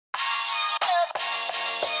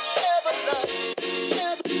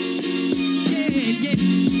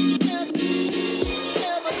You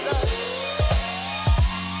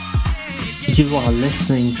are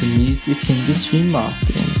listening to Music Industry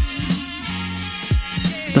Marketing,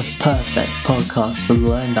 the perfect podcast for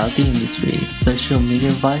learning about the industry, social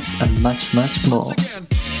media advice, and much, much more.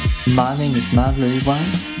 My name is Matt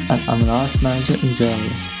Lillywhite, and I'm an artist manager and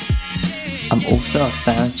journalist. I'm also a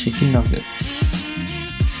fan of chicken nuggets.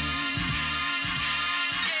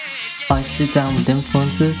 I sit down with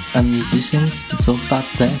influencers and musicians to talk about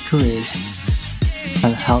their careers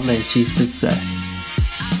and how they achieve success.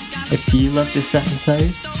 If you love this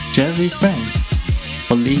episode, share with your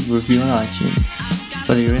friends or leave a review on iTunes.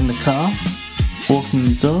 Whether you're in the car, walking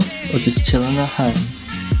the dog, or just chilling at home,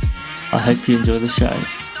 I hope you enjoy the show.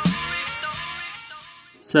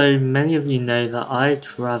 So many of you know that I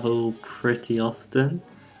travel pretty often.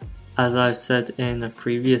 As I've said in a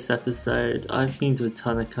previous episode, I've been to a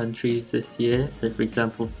ton of countries this year. So for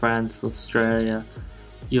example, France, Australia,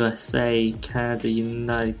 USA, Canada,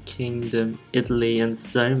 United Kingdom, Italy, and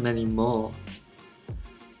so many more.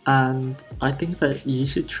 And I think that you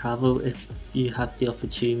should travel if you have the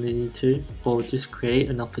opportunity to, or just create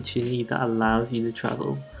an opportunity that allows you to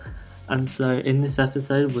travel. And so in this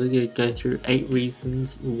episode, we're going to go through 8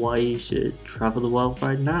 reasons why you should travel the world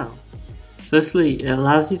right now. Firstly, it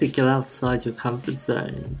allows you to get outside your comfort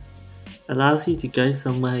zone. Allows you to go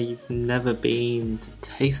somewhere you've never been, to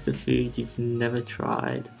taste the food you've never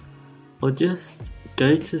tried, or just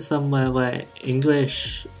go to somewhere where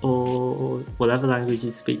English or whatever language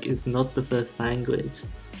you speak is not the first language.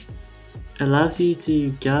 It allows you to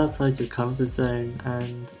get outside your comfort zone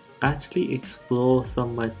and actually explore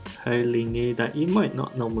somewhere totally new that you might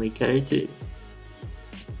not normally go to.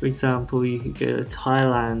 For example, you could go to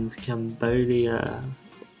Thailand, Cambodia,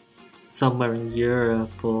 somewhere in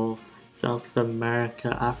Europe or South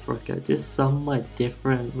America, Africa, just somewhere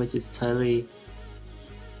different which is totally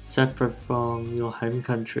separate from your home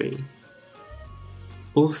country.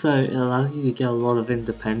 Also, it allows you to get a lot of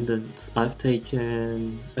independence. I've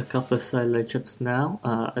taken a couple of solo trips now.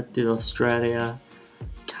 I did Australia,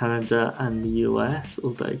 Canada and the US,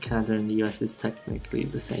 although Canada and the US is technically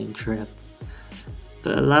the same trip.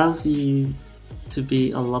 But it allows you to be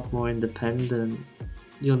a lot more independent.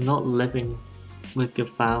 You're not living with your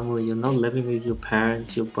family, you're not living with your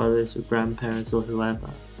parents, your brothers, your grandparents or whoever.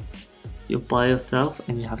 You're by yourself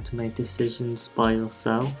and you have to make decisions by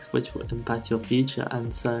yourself which will impact your future,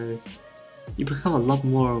 and so you become a lot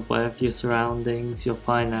more aware of your surroundings, your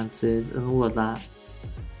finances and all of that.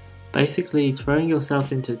 Basically, throwing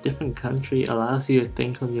yourself into a different country allows you to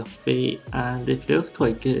think on your feet and it feels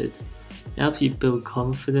quite good. It helps you build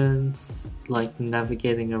confidence, like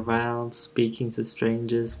navigating around, speaking to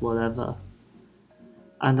strangers, whatever.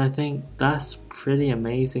 And I think that's pretty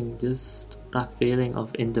amazing, just that feeling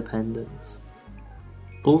of independence.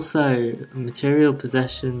 Also, material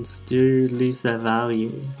possessions do lose their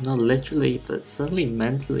value, not literally, but certainly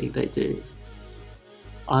mentally they do.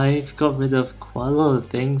 I've got rid of quite a lot of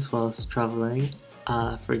things whilst travelling.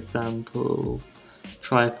 For example,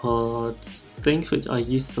 tripods, things which I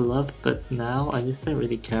used to love but now I just don't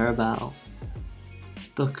really care about.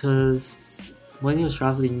 Because when you're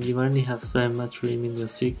traveling, you only have so much room in your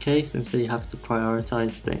suitcase, and so you have to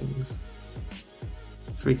prioritize things.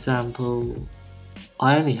 For example,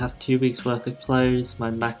 I only have 2 weeks worth of clothes, my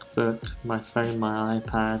MacBook, my phone, my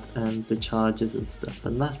iPad, and the chargers and stuff,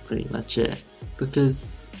 and that's pretty much it.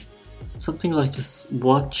 Because something like a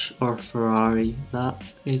watch or a Ferrari, that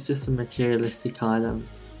is just a materialistic item.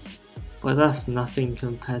 But that's nothing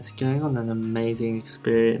compared to going on an amazing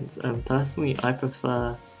experience, and personally I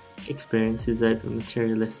prefer experiences over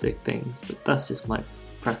materialistic things, but that's just my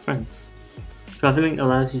preference. Traveling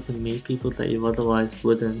allows you to meet people that you otherwise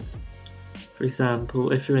wouldn't. For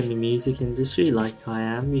example, if you're in the music industry like I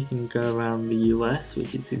am, you can go around the US,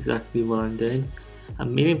 which is exactly what I'm doing,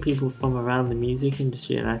 and meeting people from around the music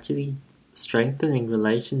industry and actually strengthening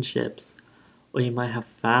relationships. Or you might have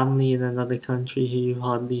family in another country who you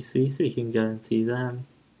hardly see, so you can go and see them.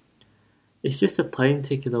 It's just a plane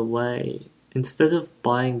ticket away. Instead of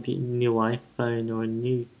buying the new iPhone or a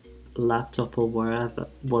new laptop or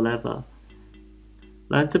whatever,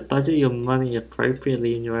 learn to budget your money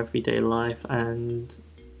appropriately in your everyday life, and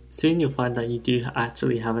soon you'll find that you do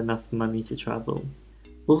actually have enough money to travel.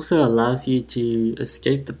 Also allows you to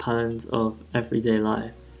escape the patterns of everyday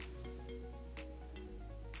life.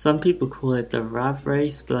 Some people call it the rat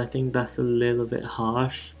race, but I think that's a little bit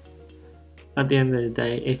harsh. At the end of the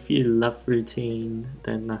day, if you love routine,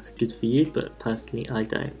 then that's good for you, but personally I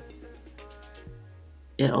don't.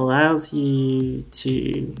 It allows you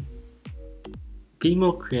to be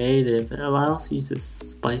more creative. It allows you to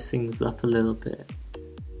spice things up a little bit.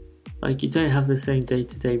 Like, you don't have the same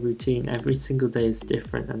day-to-day routine. Every single day is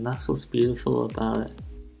different, and that's what's beautiful about it.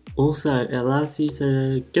 Also, it allows you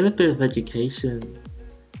to get a bit of education.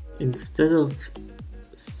 Instead of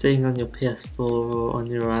sitting on your PS4 or on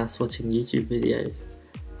your ass watching YouTube videos,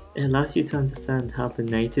 it allows you to understand how the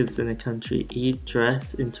natives in a country eat,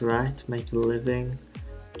 dress, interact, make a living,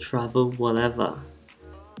 travel, whatever.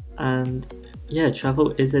 And yeah,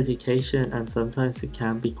 travel is education, and sometimes it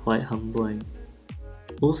can be quite humbling.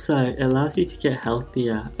 Also, it allows you to get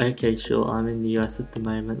healthier. Okay, sure, I'm in the US at the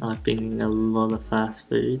moment, I've been eating a lot of fast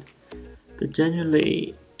food, but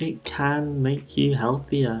generally, it can make you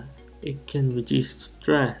healthier. It can reduce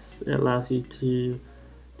stress, it allows you to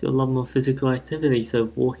do a lot more physical activity, so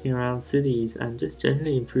walking around cities, and just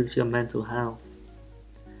generally improves your mental health.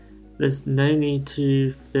 There's no need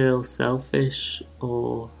to feel selfish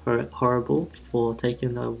or horrible for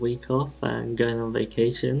taking a week off and going on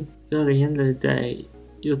vacation. But at the end of the day,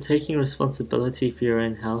 you're taking responsibility for your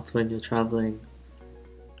own health when you're traveling.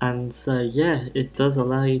 And so, yeah, it does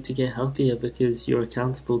allow you to get healthier because you're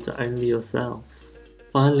accountable to only yourself.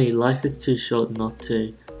 Finally, life is too short not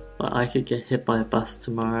to. Like, I could get hit by a bus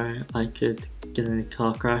tomorrow, I could get in a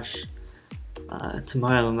car crash.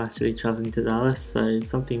 Tomorrow I'm actually traveling to Dallas, so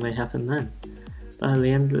something may happen then. But at the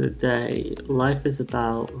end of the day, life is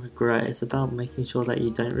about regret. It's about making sure that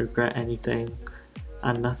you don't regret anything,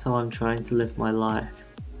 and that's how I'm trying to live my life.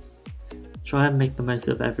 Try and make the most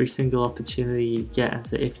of every single opportunity you get, and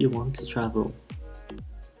so if you want to travel,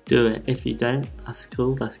 do it. If you don't, that's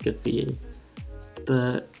cool, that's good for you.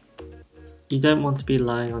 But you don't want to be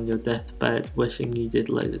lying on your deathbed wishing you did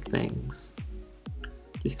loads of things.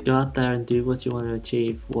 Just go out there and do what you want to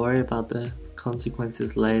achieve. Worry about the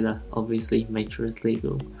consequences later. Obviously, make sure it's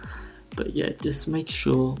legal. But yeah, just make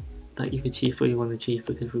sure that you achieve what you want to achieve,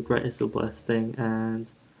 because regret is the worst thing,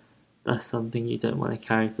 and that's something you don't want to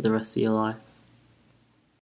carry for the rest of your life.